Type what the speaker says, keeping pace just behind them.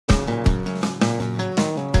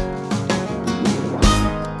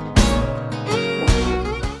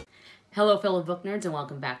Hello fellow book nerds and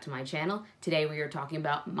welcome back to my channel. Today we are talking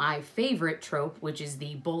about my favorite trope, which is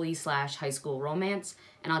the bully slash high school romance.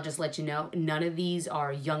 And I'll just let you know, none of these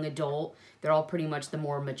are young adult. They're all pretty much the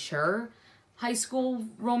more mature high school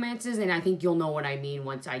romances, and I think you'll know what I mean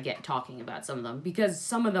once I get talking about some of them, because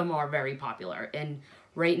some of them are very popular. And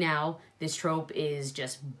right now, this trope is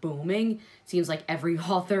just booming. Seems like every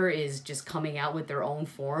author is just coming out with their own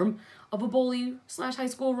form of a bully slash high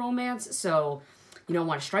school romance, so you don't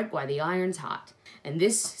want to strike while the iron's hot. And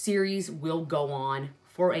this series will go on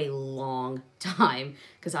for a long time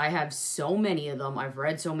because I have so many of them. I've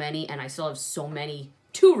read so many and I still have so many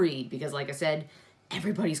to read because, like I said,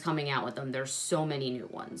 everybody's coming out with them. There's so many new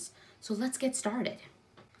ones. So let's get started.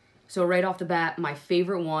 So right off the bat, my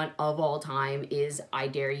favorite one of all time is I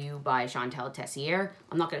Dare You by Chantal Tessier.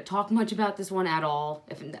 I'm not going to talk much about this one at all,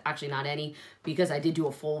 if actually not any, because I did do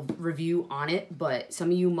a full review on it, but some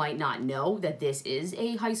of you might not know that this is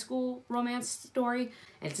a high school romance story.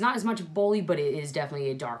 And it's not as much bully, but it is definitely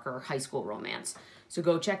a darker high school romance. So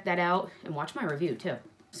go check that out and watch my review too.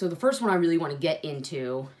 So the first one I really want to get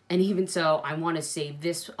into, and even so, I want to save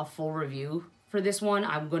this a full review for this one.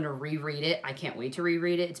 I'm going to reread it. I can't wait to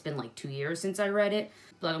reread it. It's been like 2 years since I read it,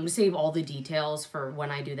 but I'm going to save all the details for when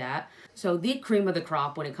I do that. So the cream of the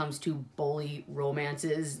crop when it comes to bully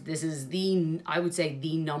romances, this is the, I would say,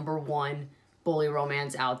 the #1 bully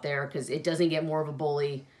romance out there because it doesn't get more of a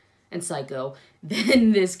bully and psycho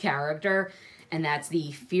than this character, and that's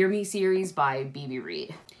the Fear Me series by B.B.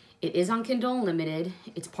 Reed. It is on Kindle Unlimited.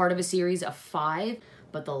 It's part of a series of 5,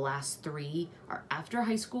 but the last 3 are after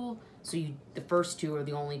high school. So the first 2 are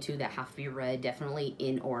the only 2 that have to be read, definitely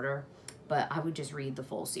in order. But I would just read the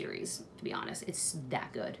full series, to be honest. It's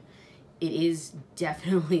that good. It is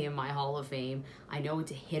definitely in my Hall of Fame. I know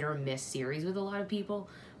it's a hit or miss series with a lot of people,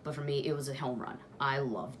 but for me, it was a home run. I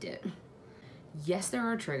loved it. Yes, there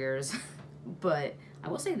are triggers, but I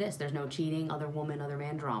will say this. There's no cheating, other woman, other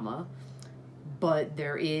man drama. But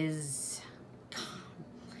there is,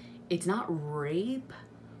 it's not rape,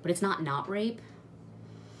 but it's not rape.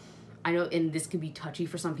 I know, and this can be touchy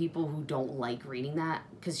for some people who don't like reading that,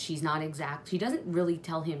 because she doesn't really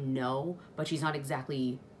tell him no, but she's not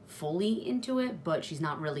exactly fully into it, but she's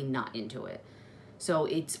not really not into it. So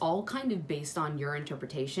it's all kind of based on your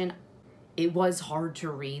interpretation. It was hard to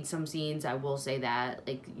read some scenes, I will say that.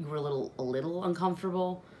 Like, you were a little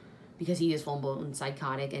uncomfortable, because he is full-blown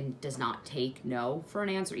psychotic and does not take no for an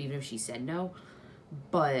answer, even if she said no.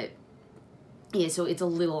 But, yeah, so it's a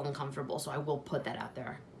little uncomfortable, so I will put that out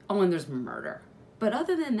there. Oh, and there's murder. But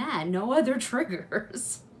other than that, no other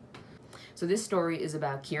triggers. So this story is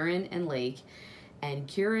about Kieran and Lake, and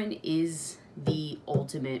Kieran is the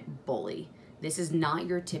ultimate bully. This is not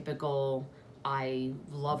your typical, I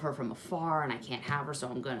love her from afar and I can't have her, so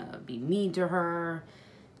I'm gonna be mean to her.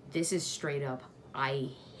 This is straight up, I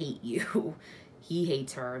hate you. He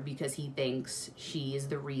hates her because he thinks she is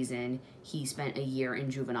the reason he spent a year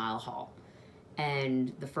in juvenile hall.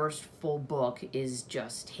 And the first full book is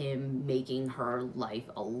just him making her life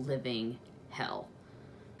a living hell.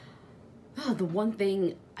 The one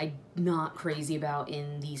thing I'm not crazy about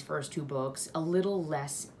in these first 2 books, a little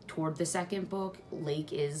less toward the second book,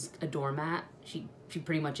 Lake is a doormat. She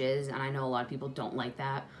pretty much is, and I know a lot of people don't like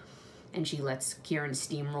that. And she lets Kieran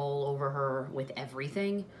steamroll over her with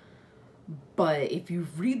everything. But if you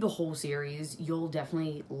read the whole series, you'll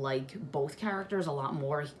definitely like both characters a lot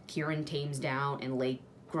more. Kieran tames down and Lake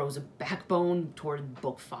grows a backbone toward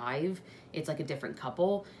book 5. It's like a different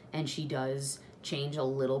couple, and she does change a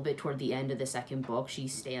little bit toward the end of the second book. She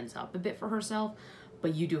stands up a bit for herself,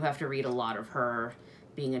 but you do have to read a lot of her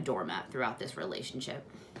being a doormat throughout this relationship.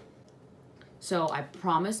 So I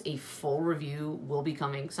promise a full review will be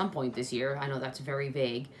coming some point this year. I know that's very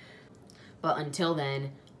vague, but until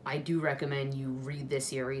then, I do recommend you read this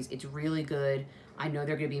series. It's really good. I know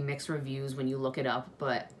there are going to be mixed reviews when you look it up,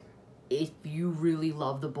 but if you really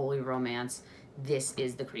love the bully romance, this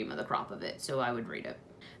is the cream of the crop of it, so I would read it.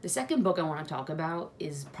 The second book I want to talk about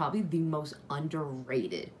is probably the most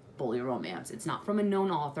underrated bully romance. It's not from a known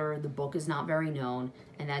author, the book is not very known,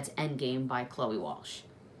 and that's Endgame by Chloe Walsh.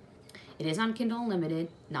 It is on Kindle Unlimited,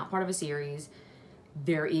 not part of a series.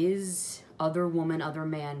 There is other woman, other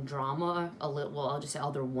man drama, a little, well, I'll just say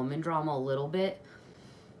other woman drama a little bit,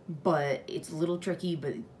 but it's a little tricky,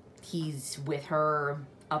 but he's with her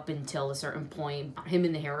up until a certain point. Him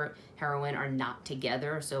and the heroine are not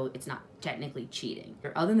together, so it's not technically cheating.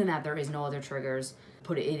 Other than that, there is no other triggers.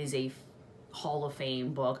 It is a Hall of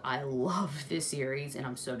Fame book. I love this series and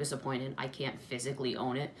I'm so disappointed I can't physically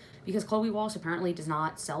own it because Chloe Walsh apparently does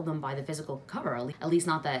not sell them by the physical cover, at least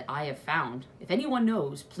not that I have found. If anyone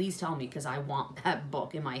knows, please tell me because I want that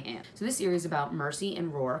book in my hand. So this series is about Mercy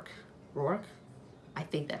and Roarke. Roarke? I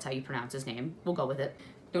think that's how you pronounce his name. We'll go with it.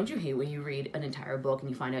 Don't you hate when you read an entire book and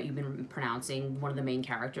you find out you've been pronouncing one of the main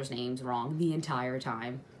characters' names wrong the entire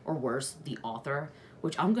time? Or worse, the author,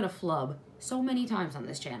 which I'm gonna flub so many times on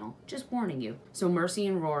this channel, just warning you. So Mercy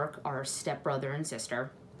and Roarke are stepbrother and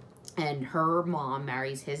sister, and her mom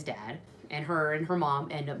marries his dad, and her mom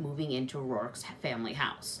end up moving into Roarke's family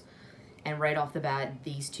house. And right off the bat,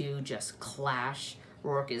 these two just clash.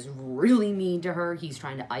 Roarke is really mean to her. He's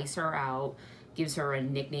trying to ice her out, gives her a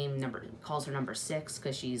nickname, calls her number 6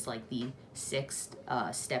 because she's like the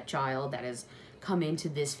 6th stepchild that has come into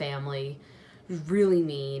this family. Really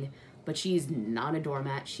mean, but she's not a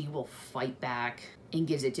doormat. She will fight back and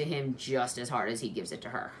gives it to him just as hard as he gives it to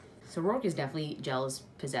her. So Roarke is definitely jealous,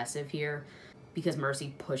 possessive here because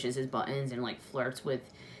Mercy pushes his buttons and like flirts with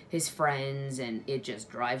his friends, and it just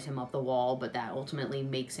drives him up the wall, but that ultimately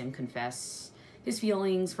makes him confess his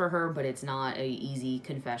feelings for her, but it's not a easy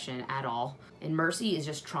confession at all. And Mercy is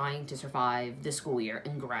just trying to survive the school year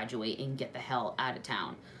and graduate and get the hell out of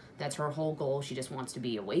town. That's her whole goal. She just wants to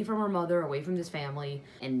be away from her mother, away from this family,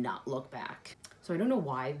 and not look back. So I don't know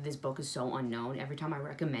why this book is so unknown. Every time I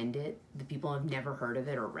recommend it, the people have never heard of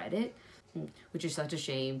it or read it, which is such a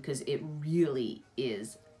shame because it really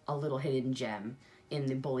is a little hidden gem in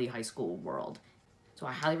the bully high school world. So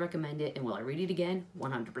I highly recommend it, and will I read it again?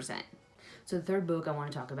 100%. So the third book I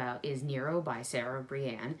want to talk about is Nero by Sarah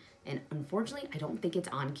Brianne, and unfortunately I don't think it's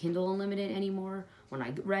on Kindle Unlimited anymore. When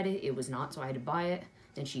I read it, it was not, so I had to buy it.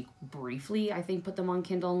 Then she briefly, I think, put them on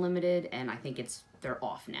Kindle Unlimited, and I think they're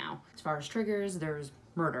off now. As far as triggers, there's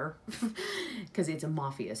murder, because it's a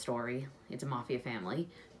mafia story. It's a mafia family.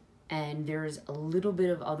 And there's a little bit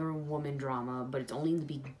of other woman drama, but it's only in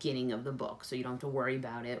the beginning of the book, so you don't have to worry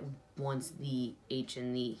about it once the H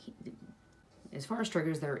and the... As far as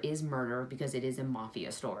triggers, there is murder, because it is a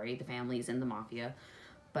mafia story. The family's in the mafia.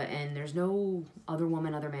 And there's no other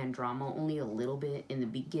woman, other man drama, only a little bit in the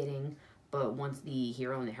beginning. But once the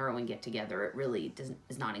hero and the heroine get together, it really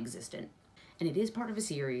is non-existent. And it is part of a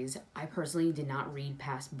series. I personally did not read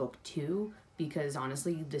past book 2 because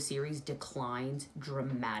honestly, the series declines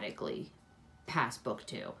dramatically past book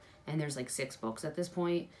 2. And there's like 6 books at this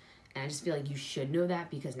point. And I just feel like you should know that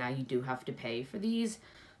because now you do have to pay for these.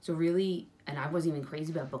 So really, and I wasn't even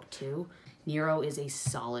crazy about book 2, Nero is a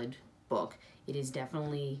solid book. It is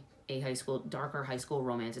definitely a darker high school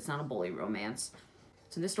romance. It's not a bully romance.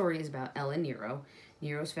 So this story is about Elle and Nero.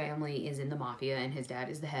 Nero's family is in the mafia and his dad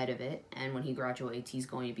is the head of it. And when he graduates, he's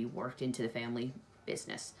going to be worked into the family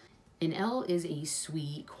business. And Elle is a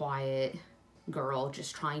sweet, quiet girl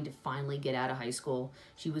just trying to finally get out of high school.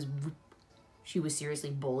 She was seriously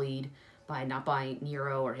bullied not by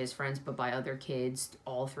Nero or his friends, but by other kids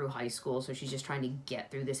all through high school. So she's just trying to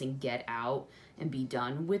get through this and get out and be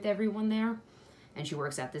done with everyone there. And she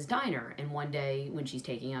works at this diner, and one day when she's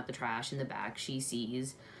taking out the trash in the back, she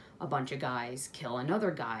sees a bunch of guys kill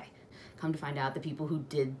another guy. Come to find out, the people who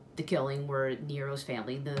did the killing were Nero's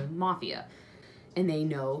family, the mafia, and they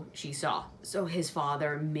know she saw. So his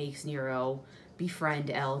father makes Nero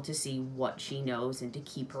befriend Elle to see what she knows and to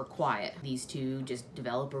keep her quiet. These two just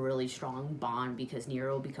develop a really strong bond because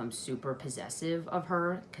Nero becomes super possessive of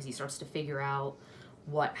her because he starts to figure out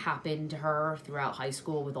what happened to her throughout high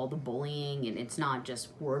school with all the bullying, and it's not just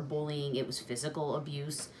word bullying, it was physical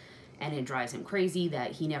abuse, and it drives him crazy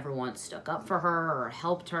that he never once stuck up for her or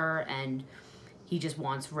helped her, and he just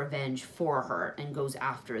wants revenge for her and goes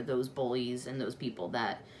after those bullies and those people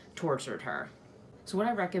that tortured her. So would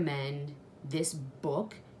I recommend this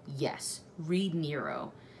book? Yes, read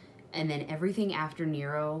Nero, and then everything after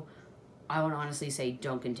Nero, I would honestly say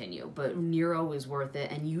don't continue, but Nero is worth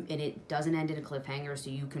it, and it doesn't end in a cliffhanger, so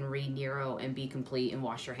you can read Nero and be complete and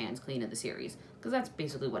wash your hands clean of the series, because that's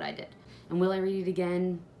basically what I did. And will I read it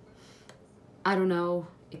again? I don't know.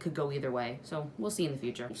 It could go either way, so we'll see in the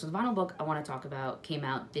future. So the final book I want to talk about came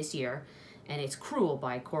out this year, and it's Cruel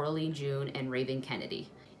by Coralie June and Raven Kennedy.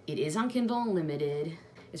 It is on Kindle Unlimited.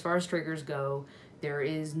 As far as triggers go, there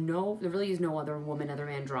really is no other woman, other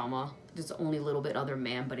man drama. There's only a little bit other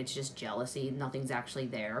man, but it's just jealousy. Nothing's actually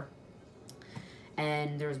there.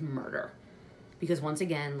 And there's murder. Because once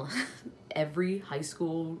again, every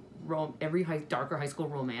darker high school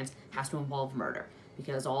romance has to involve murder.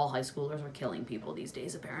 Because all high schoolers are killing people these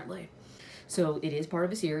days, apparently. So it is part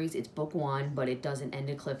of a series. It's book 1, but it doesn't end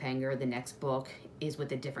a cliffhanger. The next book is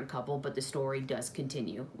with a different couple, but the story does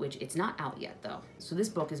continue, which it's not out yet though. So this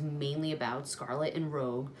book is mainly about Scarlet and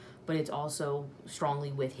Rogue, but it's also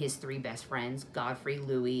strongly with his 3 best friends, Godfrey,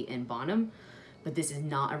 Louis, and Bonham. But this is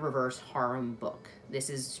not a reverse harem book. This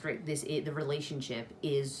is straight, the relationship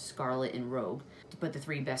is Scarlet and Rogue, but the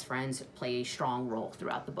 3 best friends play a strong role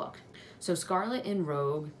throughout the book. So Scarlet and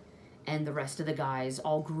Rogue and the rest of the guys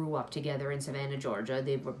all grew up together in Savannah, Georgia.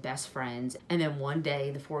 They were best friends. And then one day,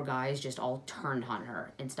 the 4 guys just all turned on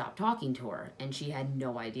her and stopped talking to her. And she had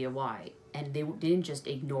no idea why. And they didn't just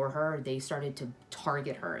ignore her. They started to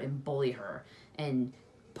target her and bully her and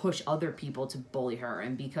push other people to bully her.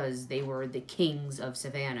 And because they were the kings of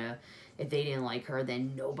Savannah, if they didn't like her,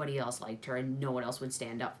 then nobody else liked her and no one else would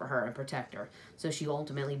stand up for her and protect her. So she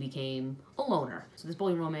ultimately became a loner. So this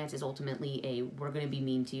bully romance is ultimately a we're going to be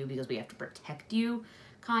mean to you because we have to protect you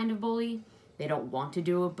kind of bully. They don't want to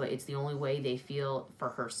do it, but it's the only way they feel for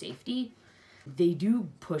her safety. They do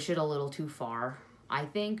push it a little too far, I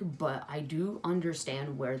think, but I do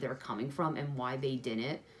understand where they're coming from and why they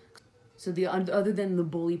didn't. So other than the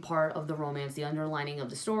bully part of the romance, the underlining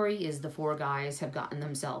of the story is the 4 guys have gotten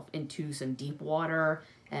themselves into some deep water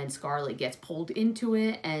and Scarlet gets pulled into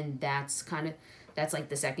it, and that's like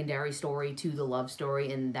the secondary story to the love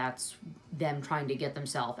story, and that's them trying to get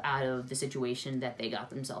themselves out of the situation that they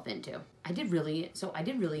got themselves into. I did really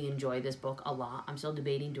enjoy this book a lot. I'm still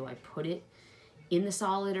debating, do I put it in the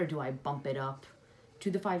solid or do I bump it up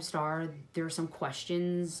to the 5-star? There are some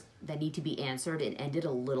questions that need to be answered. It ended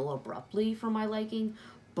a little abruptly for my liking,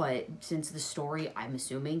 but since the story, I'm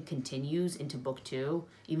assuming, continues into book 2,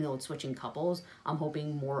 even though it's switching couples, I'm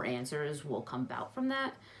hoping more answers will come about from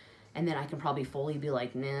that. And then I can probably fully be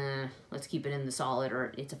like, nah, let's keep it in the solid,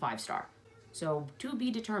 or it's a 5-star. So to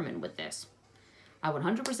be determined with this. I would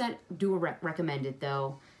 100% do recommend it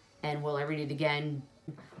though, and will I read it again?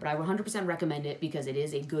 But I would 100% recommend it because it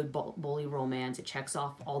is a good bully romance. It checks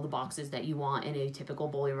off all the boxes that you want in a typical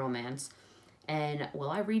bully romance. And will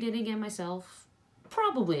I read it again myself?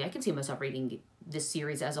 Probably. I can see myself reading this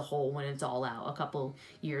series as a whole when it's all out a couple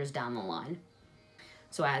years down the line.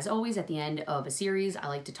 So as always, at the end of a series, I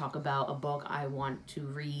like to talk about a book I want to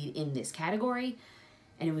read in this category.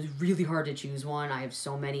 And it was really hard to choose one. I have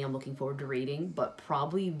so many I'm looking forward to reading, but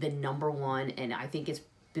probably the #1, and I think it's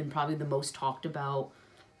been probably the most talked about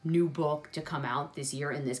new book to come out this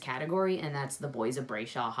year in this category, and that's The Boys of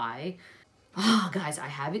Brayshaw High. Oh, guys, I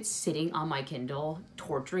have it sitting on my Kindle,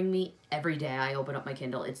 torturing me every day I open up my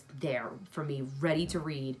Kindle. It's there for me, ready to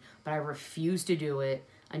read, but I refuse to do it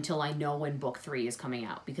until I know when book 3 is coming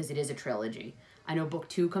out, because it is a trilogy. I know book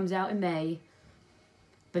 2 comes out in May,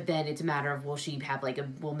 but then it's a matter of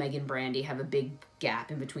will Megan Brandy have a big gap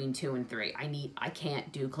in between 2 and 3? I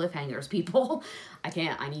can't do cliffhangers, people.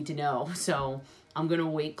 I need to know. So I'm gonna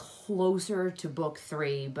wait closer to book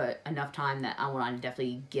 3, but enough time that I want to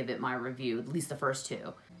definitely give it my review, at least the first 2.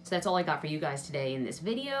 So that's all I got for you guys today in this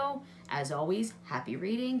video. As always, happy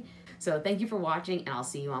reading. So thank you for watching, and I'll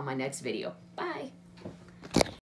see you on my next video. Bye.